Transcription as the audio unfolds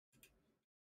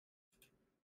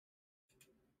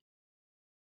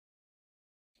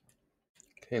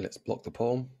Okay, let's block the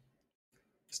pawn.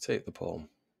 Let's take the pawn.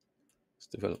 Let's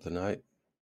develop the knight.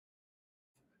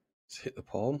 Let's hit the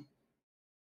pawn.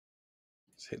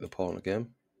 Let's hit the pawn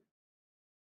again.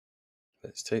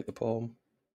 Let's take the pawn.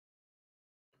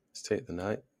 Let's take the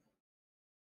knight.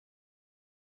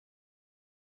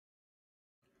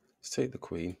 Let's take the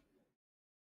queen.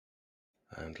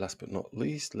 And last but not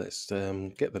least, let's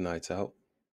get the knight out.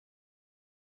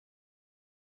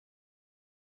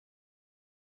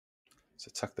 Let's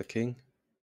attack the king.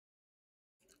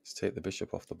 Let's take the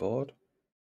bishop off the board.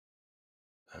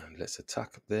 And let's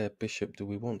attack their bishop. Do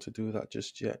we want to do that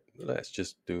just yet? Let's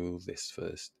just do this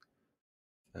first.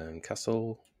 And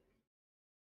castle.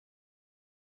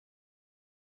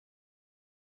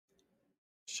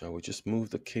 Shall we just move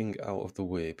the king out of the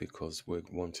way because we're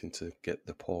wanting to get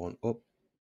the pawn up?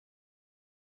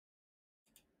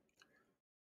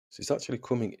 So he's actually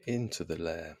coming into the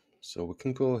lair. So we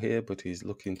can go here, but he's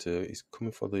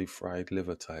coming for the fried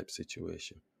liver type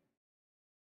situation.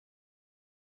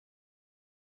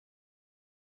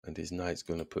 And his knight's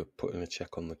going to put in a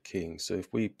check on the king. So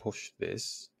if we push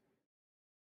this,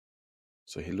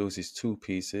 so he loses 2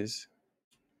 pieces.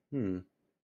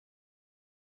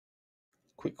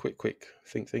 Quick.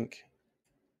 Think.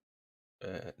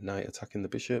 Knight attacking the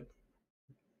bishop.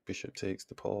 Bishop takes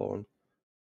the pawn.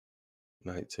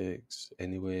 Knight takes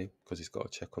anyway because he's got a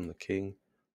check on the king.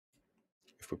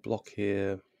 If we block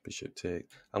here, bishop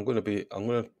takes. I'm gonna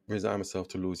resign myself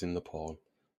to losing the pawn.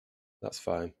 That's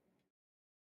fine.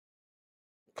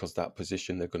 Because that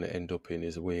position they're going to end up in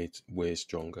is way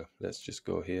stronger. Let's just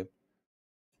go here.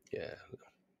 Yeah,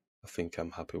 I think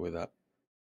I'm happy with that.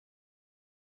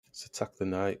 Let's attack the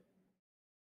knight.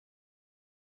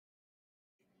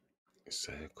 Let's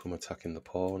come attacking the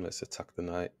pawn. Let's attack the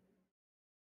knight.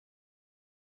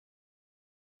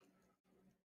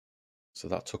 So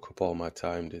that took up all my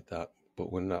time, did that.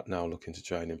 But we're not now looking to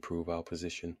try and improve our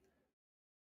position.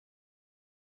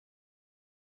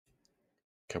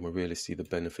 Can we really see the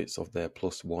benefits of their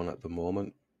 +1 at the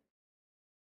moment?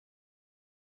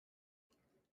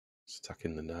 It's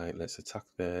attacking the knight. Let's attack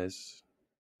theirs.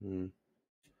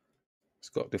 It's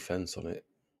got defense on it.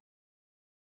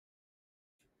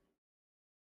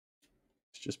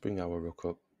 Let's just bring our rook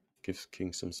up. Gives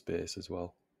king some space as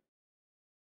well.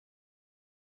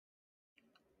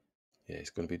 Yeah, it's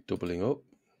going to be doubling up.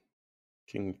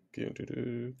 King.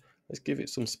 Let's give it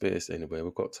some space anyway.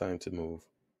 We've got time to move.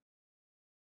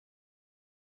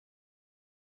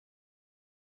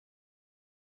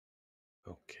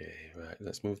 Okay, right.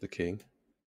 Let's move the king.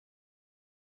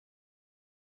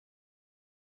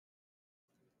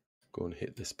 Go and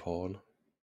hit this pawn.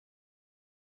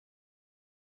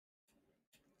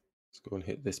 Let's go and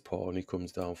hit this pawn. He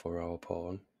comes down for our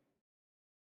pawn.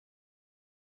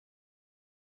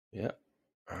 Yeah.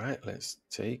 All right. Let's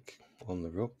take on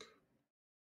the rook.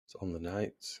 It's on the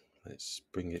knight. Let's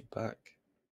bring it back.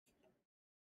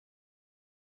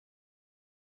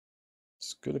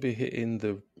 It's going to be hitting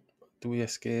the... Do we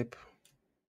escape?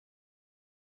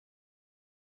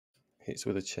 Hits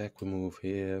with a check. We move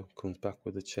here. Comes back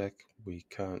with a check. We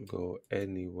can't go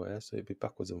anywhere. So it'd be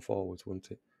backwards and forwards,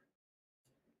 wouldn't it?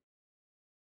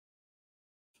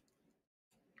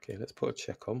 Okay, let's put a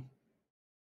check on.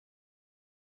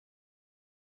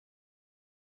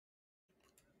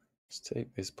 Let's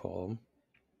take this pawn.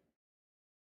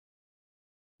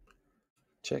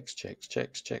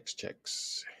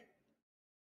 Checks.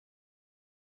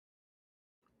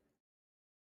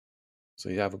 So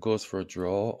he either goes for a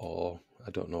draw or I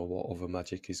don't know what other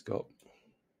magic he's got.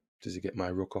 Does he get my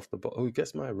rook off the board? Oh, he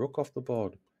gets my rook off the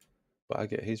board. But I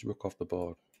get his rook off the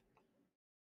board.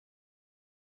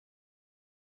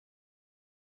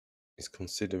 He's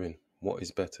considering what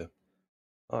is better.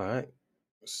 Alright,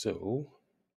 so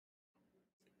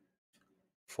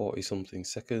 40 something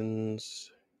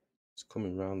seconds. It's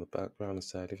coming round the back, round the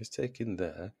side. If it's taken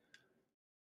there,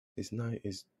 his knight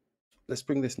is... Let's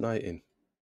bring this knight in.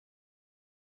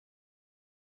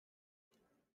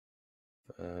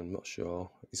 I'm not sure.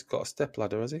 He's got a step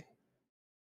ladder, has he?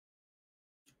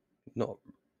 Not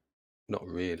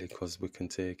really, because we can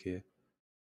take here.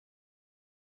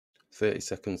 30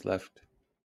 seconds left.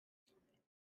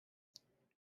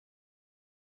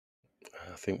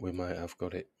 I think we might have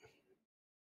got it.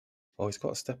 Oh, he's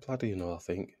got a step ladder, you know, I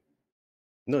think.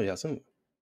 No, he hasn't.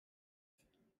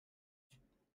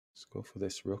 Let's go for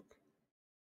this rook.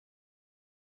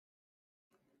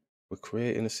 We're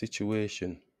creating a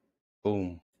situation.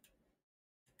 Boom.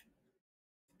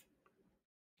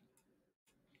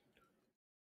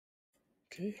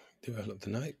 Okay, develop the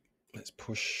knight. Let's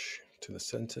push to the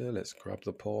center. Let's grab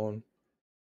the pawn.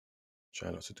 Try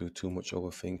not to do too much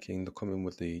overthinking. They're coming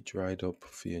with the dried up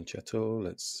fianchetto.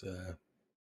 Let's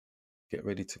get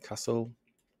ready to castle.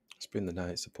 Let's bring the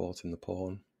knight supporting the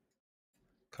pawn.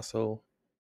 Castle.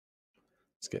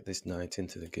 Let's get this knight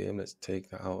into the game. Let's take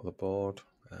that out of the board.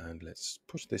 And let's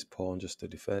push this pawn just to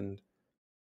defend.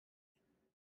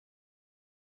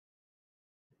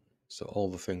 So all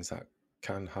the things that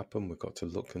can happen, we've got to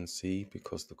look and see,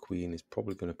 because the queen is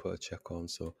probably going to put a check on.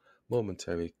 So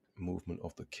momentary movement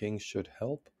of the king should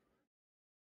help.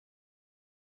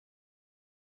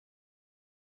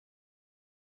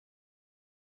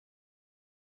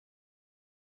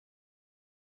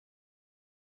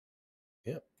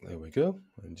 Yep, there we go.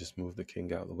 And just move the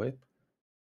king out of the way.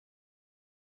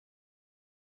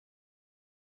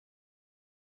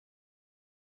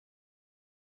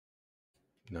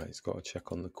 Now he's got to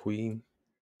check on the queen.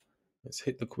 Let's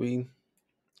hit the queen.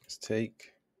 Let's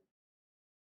take.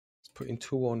 Let's put in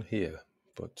 2 on here,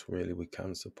 but really we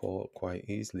can support quite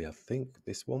easily, I think,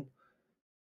 this one.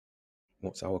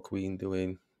 What's our queen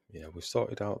doing? Yeah, we've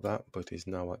sorted out that, but he's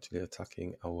now actually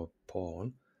attacking our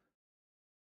pawn.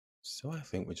 So I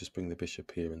think we just bring the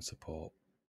bishop here and support.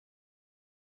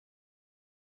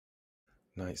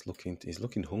 Now he's looking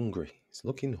hungry. He's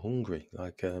looking hungry,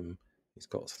 like he's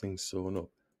got things sewn up.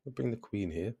 We'll bring the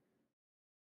queen here.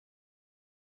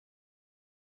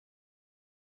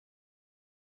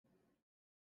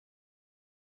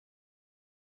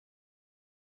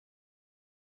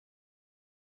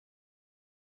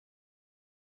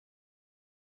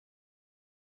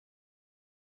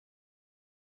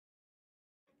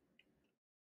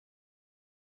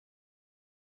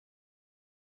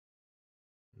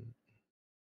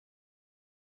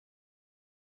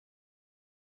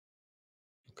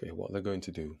 Okay, what they're going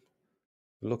to do?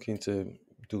 Looking to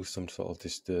do some sort of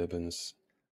disturbance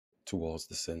towards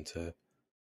the center.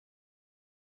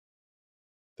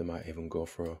 They might even go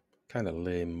for a kind of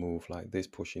lame move like this,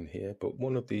 pushing here. But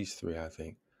one of these three, I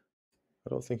think.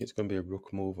 I don't think it's going to be a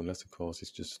rook move, unless, of course,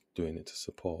 it's just doing it to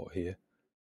support here.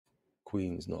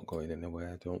 Queen's not going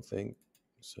anywhere, I don't think.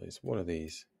 So it's one of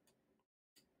these.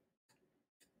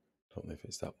 Don't know if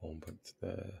it's that one,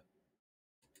 but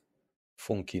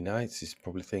Funky Knights is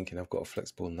probably thinking, I've got a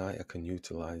flexible knight, I can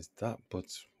utilize that, but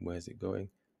where's it going?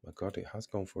 My god, it has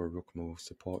gone for a rook move,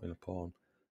 supporting a pawn.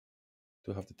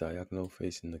 Do have the diagonal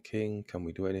facing the king. Can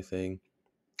we do anything?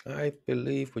 I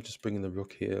believe we're just bringing the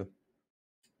rook here.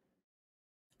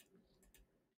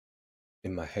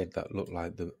 In my head, that looked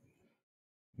like the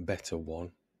better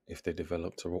one if they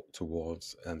developed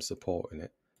towards supporting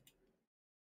it.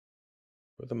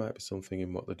 But there might be something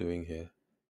in what they're doing here.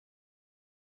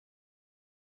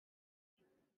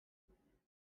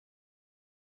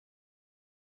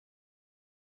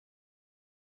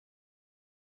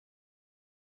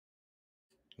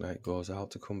 Knight goes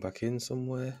out to come back in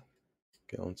somewhere.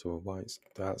 Get onto a white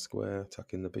dark square,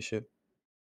 attacking the bishop.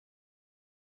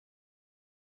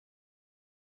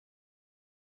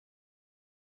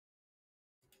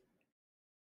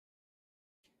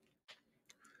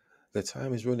 The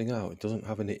time is running out. It doesn't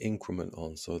have any increment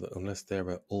on, so that unless they're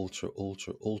an ultra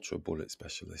bullet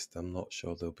specialist, I'm not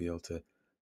sure they'll be able to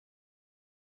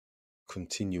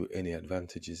continue any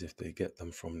advantages if they get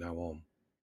them from now on.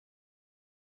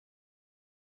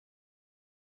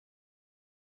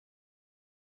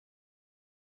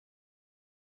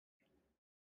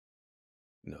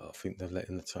 No, I think they're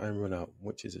letting the time run out,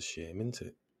 which is a shame, isn't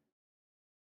it?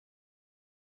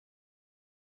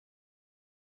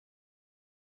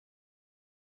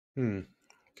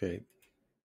 Okay.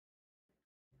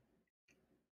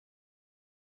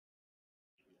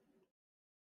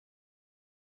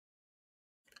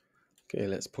 Okay,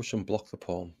 let's push and block the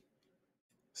pawn.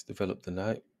 Let's develop the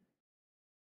knight.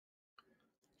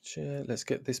 Let's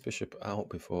get this bishop out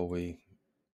before we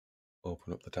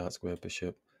open up the dark square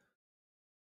bishop.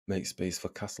 Make space for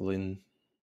castling.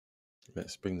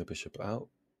 Let's bring the bishop out.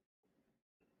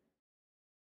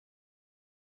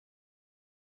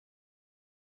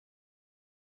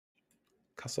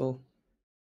 Castle.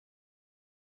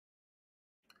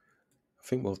 I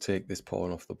think we'll take this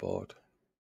pawn off the board.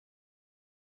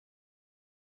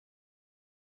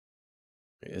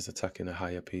 It is attacking a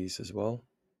higher piece as well.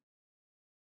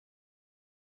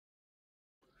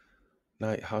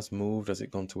 Knight has moved. Has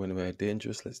it gone to anywhere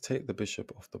dangerous? Let's take the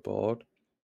bishop off the board.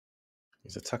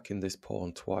 He's attacking this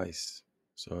pawn twice,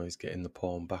 so he's getting the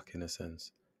pawn back in a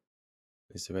sense.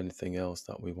 Is there anything else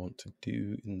that we want to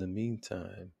do in the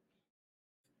meantime?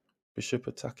 Bishop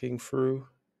attacking through.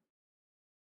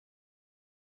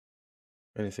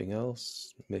 Anything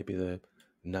else? Maybe the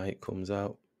knight comes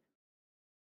out.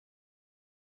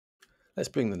 Let's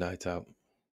bring the knight out.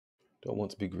 Don't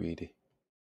want to be greedy.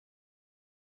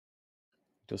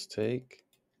 does take.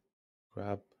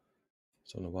 Grab.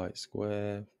 It's on a white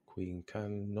square. Queen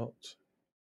cannot.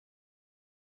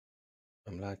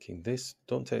 I'm liking this.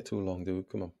 Don't take too long, dude.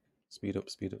 Come on. Speed up,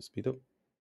 speed up, speed up.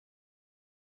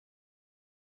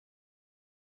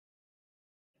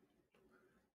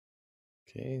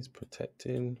 Okay, it's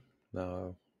protecting.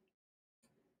 Now,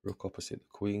 rook opposite the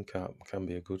queen can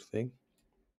be a good thing.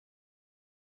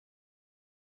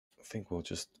 I think we'll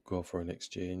just go for an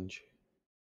exchange.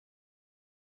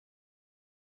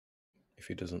 If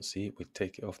he doesn't see it, we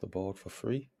take it off the board for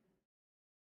free.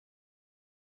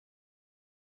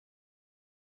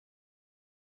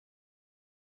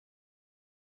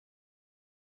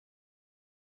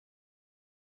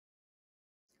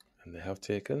 And they have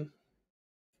taken.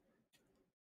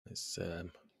 Let's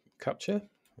capture.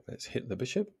 Let's hit the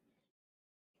bishop.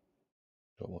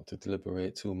 Don't want to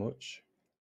deliberate too much.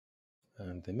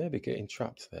 And they may be getting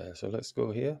trapped there. So let's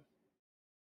go here.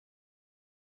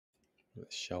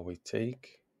 Shall we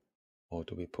take? Or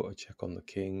do we put a check on the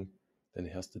king? Then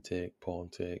he has to take, pawn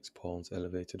takes, pawns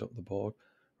elevated up the board,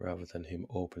 rather than him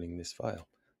opening this file.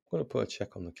 I'm going to put a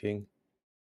check on the king.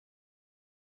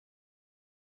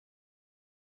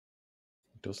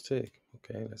 It does take.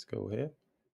 Okay, let's go here.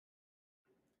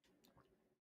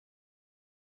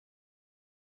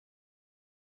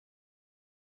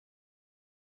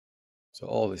 So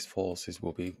all his forces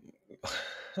will be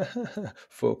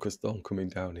focused on coming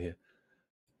down here.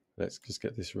 Let's just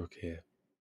get this rook here.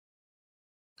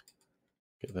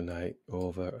 Get the knight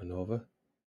over and over.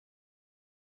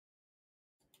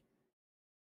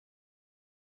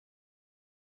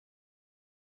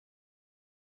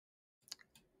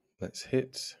 Let's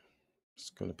hit.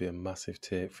 It's going to be a massive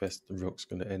take. First, the rook's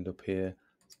going to end up here.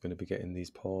 It's going to be getting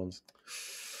these pawns.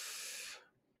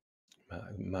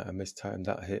 Might have mistimed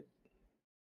that hit.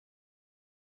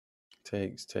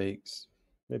 Takes.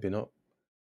 Maybe not.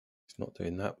 It's not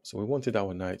doing that. So we wanted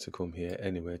our knight to come here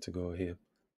anyway, to go here.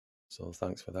 So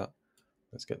thanks for that.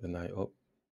 Let's get the knight up.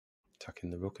 Attacking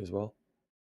the rook as well.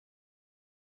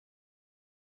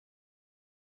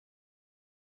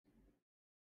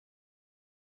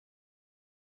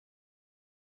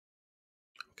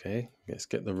 Okay, let's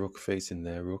get the rook facing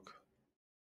their rook.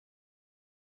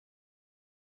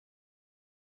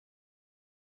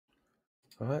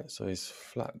 Alright, so he's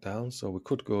flat down, so we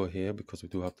could go here because we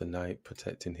do have the knight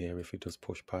protecting here if he does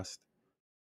push past.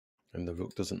 And the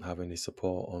rook doesn't have any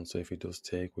support on, so if he does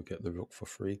take, we get the rook for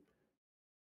free.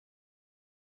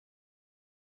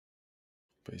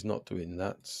 But he's not doing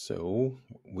that, so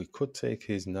we could take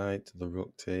his knight, the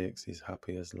rook takes, he's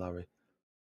happy as Larry.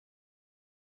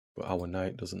 But our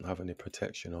knight doesn't have any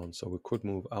protection on, so we could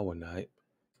move our knight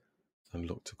and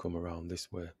look to come around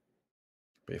this way.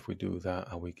 But if we do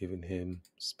that, are we giving him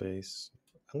space?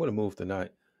 I'm going to move the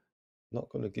knight. Not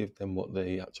going to give them what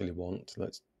they actually want.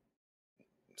 Let's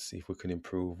see if we can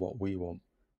improve what we want.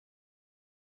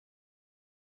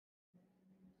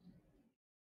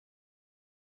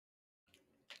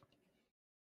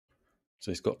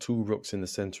 So he's got two rooks in the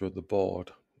center of the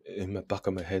board. In the back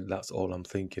of my head, that's all I'm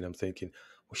thinking. I'm thinking,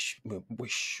 we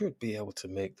should be able to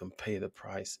make them pay the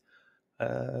price.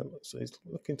 So he's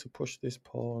looking to push this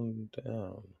pawn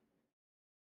down.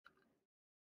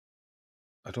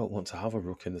 I don't want to have a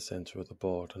rook in the center of the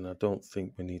board, and I don't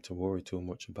think we need to worry too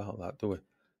much about that, do we?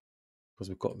 Because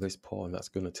we've got this pawn that's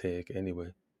going to take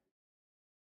anyway.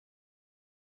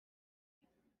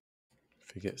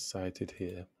 If he gets sighted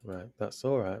here, right, that's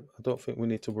all right. I don't think we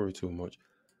need to worry too much.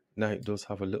 Knight does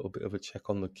have a little bit of a check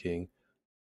on the king.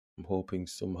 I'm hoping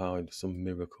somehow in some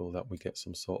miracle that we get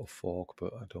some sort of fork,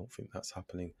 but I don't think that's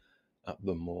happening at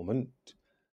the moment.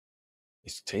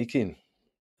 It's taking.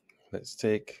 Let's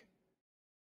take.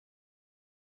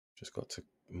 Just got to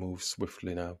move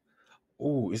swiftly now.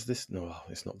 Oh, is this? No,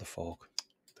 it's not the fork.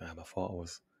 Damn, I thought I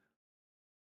was.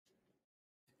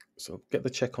 So get the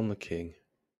check on the king.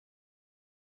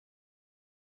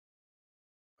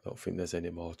 I don't think there's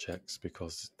any more checks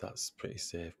because that's pretty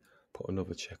safe. Put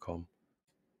another check on.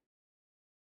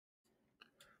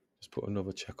 Just put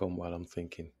another check on while I'm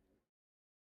thinking.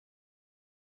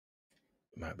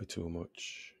 It might be too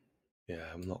much.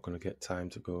 Yeah, I'm not going to get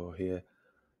time to go here.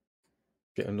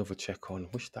 Get another check on.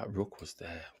 Wish that rook was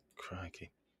there. Crikey.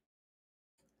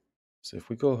 So if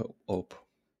we go up,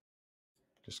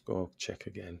 just go check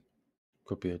again.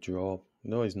 Could be a draw.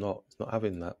 No, he's not. He's not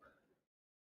having that.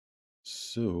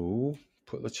 So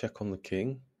put the check on the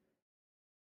king.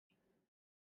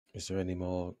 Is there any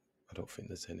more? I don't think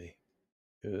there's any.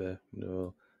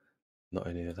 No, not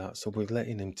any of that. So we're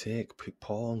letting him take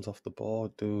pawns off the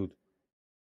board, dude.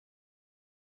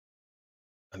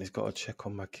 And he's got to check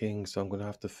on my king, so I'm going to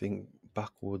have to think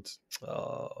backwards.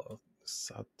 Oh,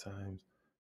 sad times.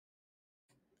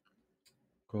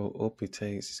 Go up, he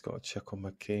takes. He's got to check on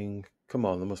my king. Come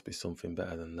on, there must be something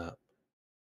better than that.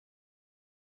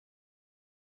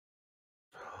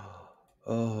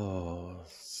 Oh,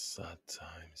 sad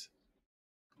times.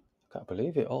 I can't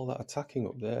believe it. All that attacking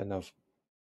up there, and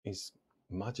he's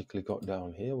magically got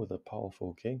down here with a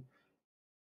powerful king.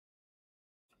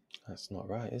 That's not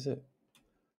right, is it?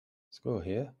 Let's go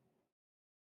here.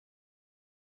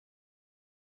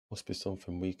 Must be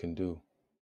something we can do.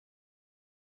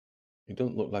 He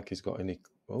doesn't look like he's got any...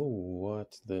 Oh,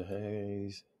 what the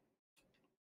haze?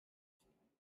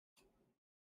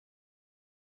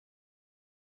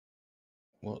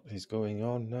 What is going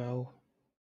on now?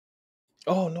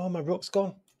 Oh no, my rook's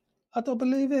gone. I don't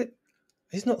believe it.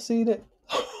 He's not seen it.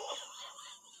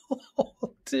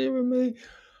 Oh, dear me.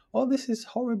 Oh, this is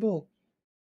horrible.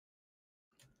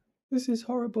 This is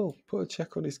horrible. Put a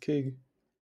check on his king.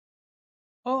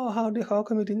 Oh, how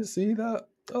come he didn't see that?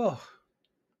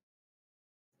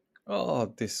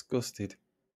 Oh, disgusted.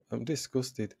 I'm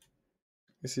disgusted.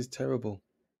 This is terrible.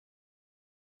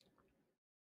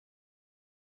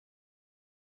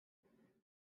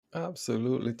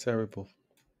 Absolutely terrible.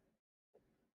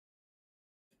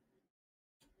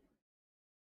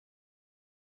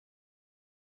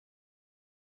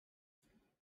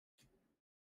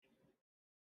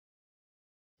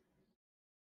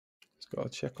 He's got to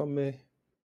check on me.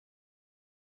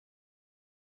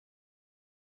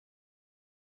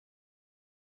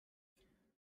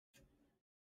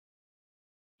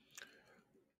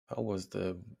 That was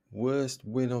the worst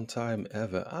win on time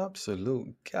ever.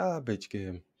 Absolute garbage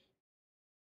game.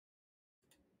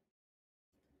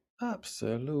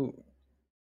 Absolute.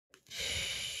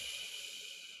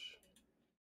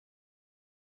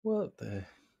 What the?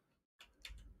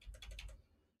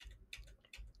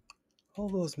 All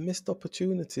those missed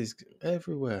opportunities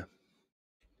everywhere.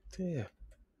 Dear.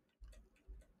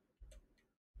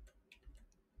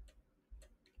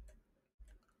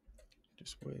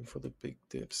 Just waiting for the big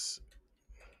dips.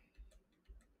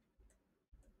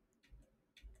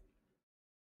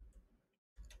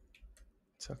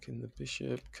 Attacking the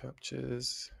bishop,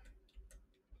 captures.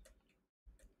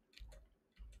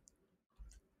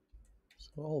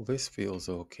 So all this feels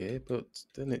okay, but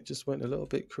then it just went a little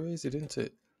bit crazy, didn't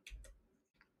it?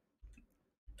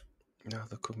 Now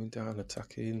they're coming down,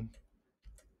 attacking.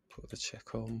 Put the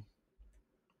check on.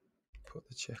 Put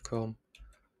the check on.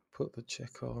 Put the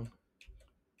check on.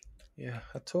 Yeah,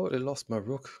 I totally lost my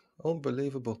rook.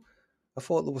 Unbelievable. I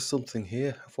thought there was something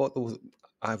here. I thought there was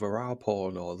either our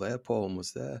pawn or their pawn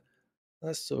was there.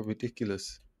 That's so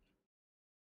ridiculous.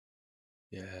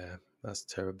 Yeah, that's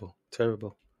terrible.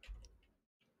 Terrible.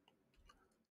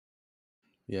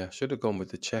 Yeah, should have gone with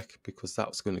the check because that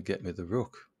was going to get me the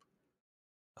rook.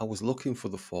 I was looking for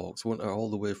the forks, wasn't I, all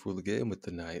the way through the game with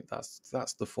the knight.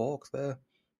 That's the fork there.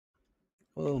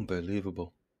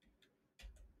 Unbelievable.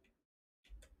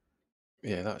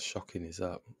 Yeah, that's shocking, is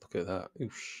that? Look at that.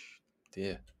 Oosh,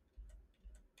 dear.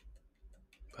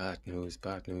 Bad news,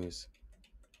 bad news.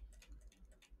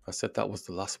 I said that was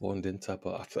the last one, didn't I?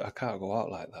 But I can't go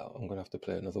out like that. I'm going to have to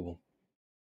play another one.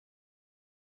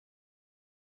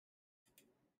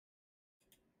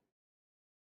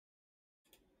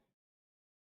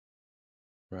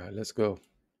 Right, let's go.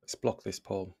 Let's block this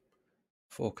pawn.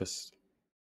 Focus.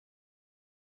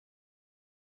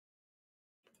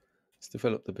 Let's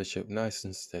develop the bishop nice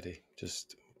and steady.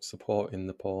 Just supporting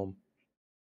the pawn.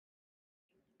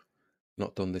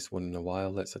 Not done this one in a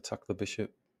while. Let's attack the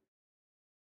bishop.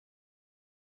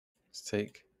 Let's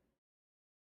take.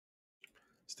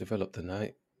 Let's develop the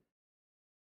knight.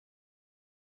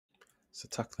 Let's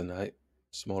attack the knight.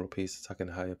 Smaller piece attacking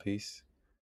a higher piece.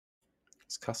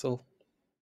 Let's castle.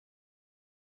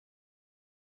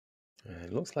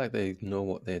 It looks like they know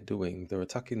what they're doing. They're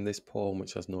attacking this pawn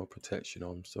which has no protection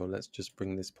on. So let's just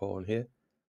bring this pawn here.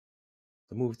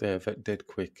 The move there dead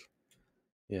quick.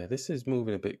 Yeah, this is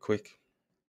moving a bit quick.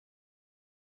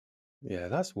 Yeah,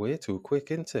 that's way too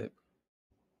quick, isn't it?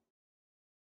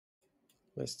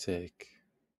 Let's take.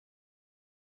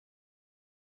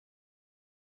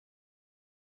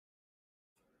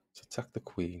 Let's attack the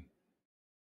queen.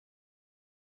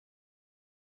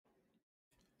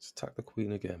 Let's attack the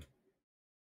queen again.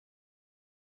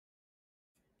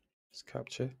 Let's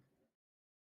capture.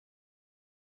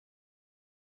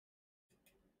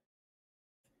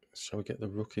 Shall we get the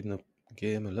rook in the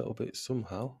game a little bit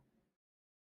somehow?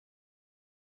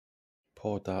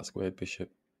 Poor dark squared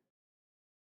bishop.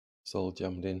 It's all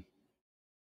jammed in.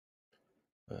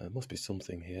 There must be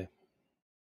something here.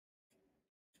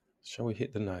 Shall we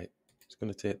hit the knight? It's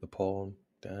going to take the pawn.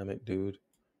 Damn it, dude.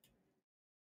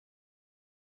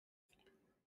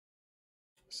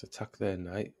 Let's attack their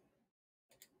knight.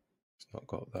 It's not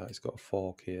got that. It's got a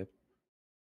fork here.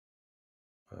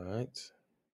 Alright.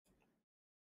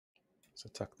 Let's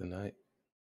attack the knight.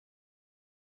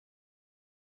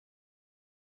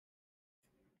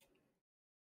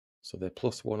 So they're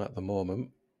 +1 at the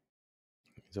moment.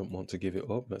 You don't want to give it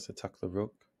up. Let's attack the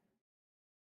rook.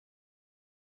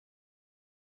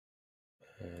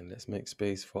 And let's make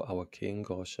space for our king,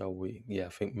 or shall we? Yeah, I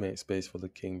think make space for the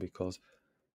king because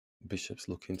bishop's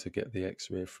looking to get the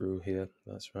x-ray through here.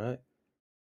 That's right.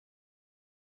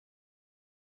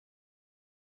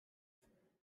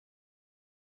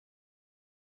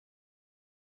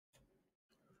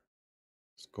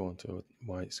 Let's go into a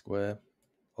white square.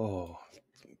 Oh,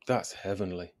 that's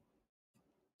heavenly.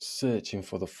 Searching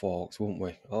for the forks, won't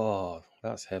we? Oh,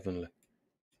 that's heavenly.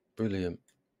 Brilliant.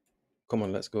 Come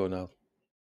on, let's go now.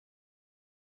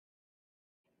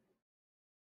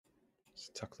 Let's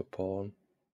attack the pawn.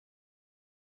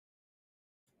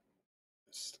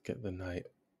 Let's get the knight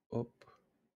up.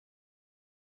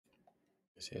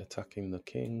 Is he attacking the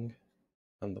king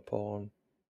and the pawn?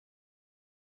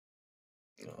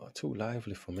 Oh, too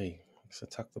lively for me. Let's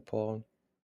attack the pawn.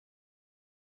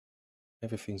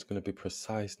 Everything's going to be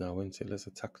precise now, isn't it? Let's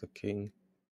attack the king.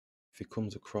 If he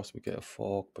comes across, we get a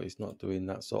fork, but he's not doing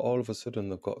that. So all of a sudden,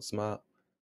 they've got smart.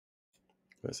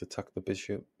 Let's attack the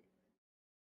bishop.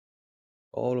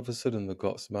 All of a sudden, they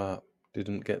got smart.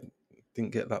 Didn't get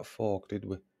that fork, did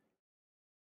we?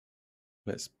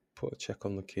 Let's put a check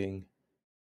on the king.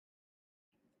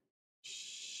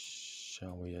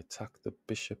 Shall we attack the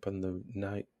bishop and the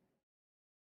knight?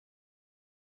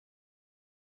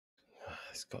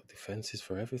 He's got defenses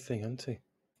for everything, hasn't he?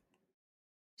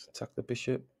 Let's attack the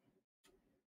bishop.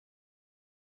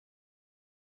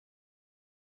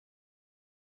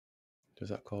 Does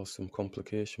that cause some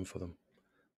complication for them?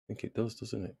 I think it does,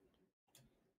 doesn't it?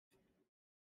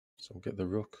 So we'll get the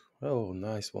rook. Oh,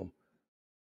 nice one.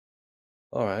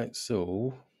 All right,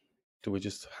 so do we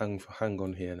just hang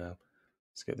on here now?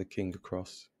 Let's get the king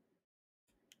across.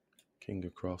 King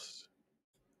across.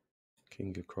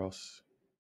 King across.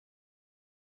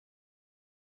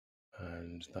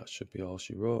 And that should be all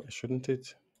she wrote, shouldn't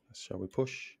it? Shall we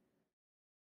push?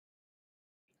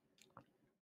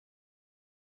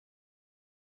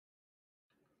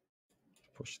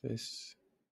 Push this.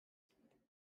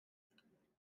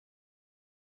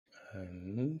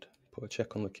 And put a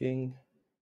check on the king.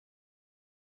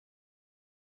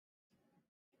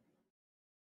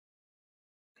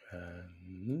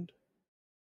 And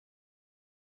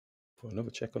put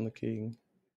another check on the king.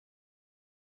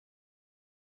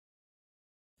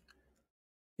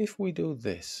 If we do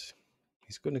this,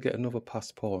 he's going to get another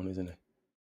passed pawn, isn't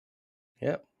he?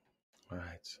 Yep.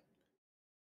 Right.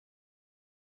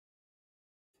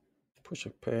 Push a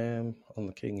pawn on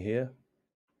the king here.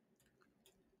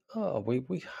 Oh,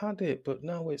 we had it, but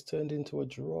now it's turned into a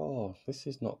draw. This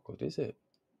is not good, is it?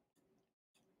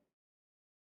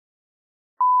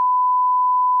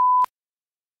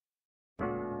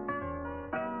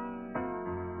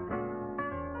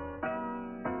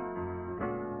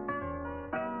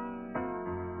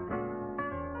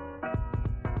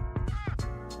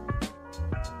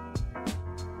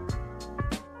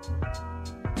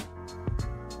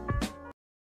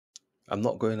 I'm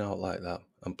not going out like that.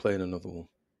 I'm playing another one.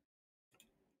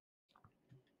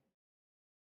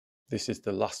 This is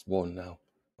the last one now.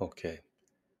 Okay.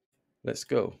 Let's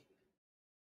go.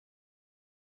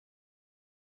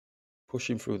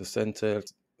 Pushing through the center,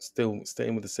 still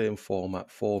staying with the same format,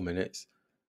 4 minutes.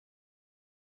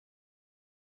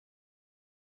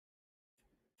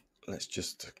 Let's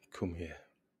just come here.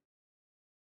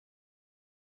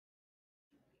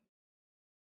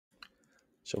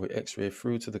 Shall we x-ray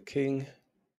through to the king?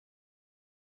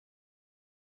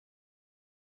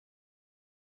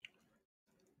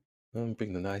 And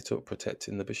bring the knight up,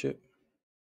 protecting the bishop.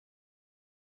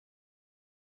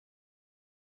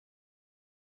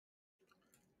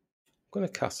 I'm going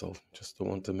to castle, just don't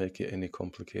want to make it any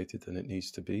complicated than it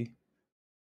needs to be.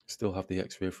 Still have the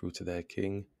x-ray through to their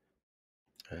king.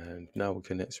 And now we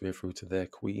can x-ray through to their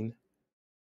queen.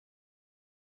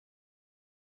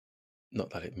 Not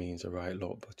that it means a right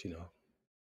lot, but you know.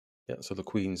 Yeah, so the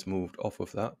queen's moved off of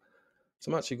that.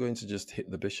 So I'm actually going to just hit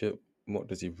the bishop. What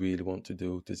does he really want to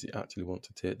do? Does he actually want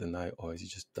to take the knight, or is he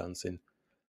just dancing?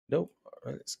 Nope. All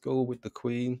right, let's go with the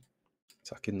queen.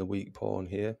 Attacking the weak pawn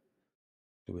here.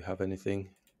 Do we have anything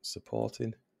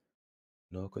supporting?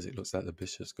 No, because it looks like the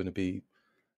bishop's going to be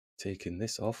taking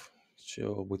this off.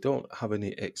 Sure, we don't have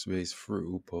any x-rays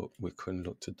through, but we can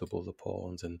look to double the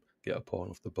pawns and get a pawn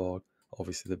off the board.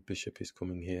 Obviously the bishop is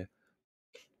coming here,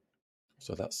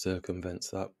 so that circumvents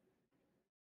that.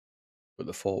 But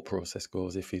the thought process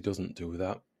goes, if he doesn't do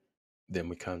that, then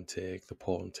we can take, the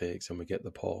pawn takes, and we get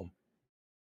the pawn.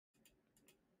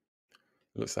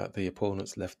 Looks like the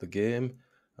opponent's left the game,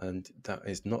 and that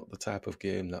is not the type of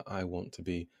game that I want to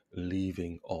be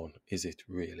leaving on, is it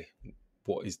really?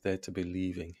 What is there to be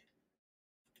leaving?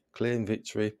 Claim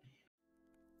victory,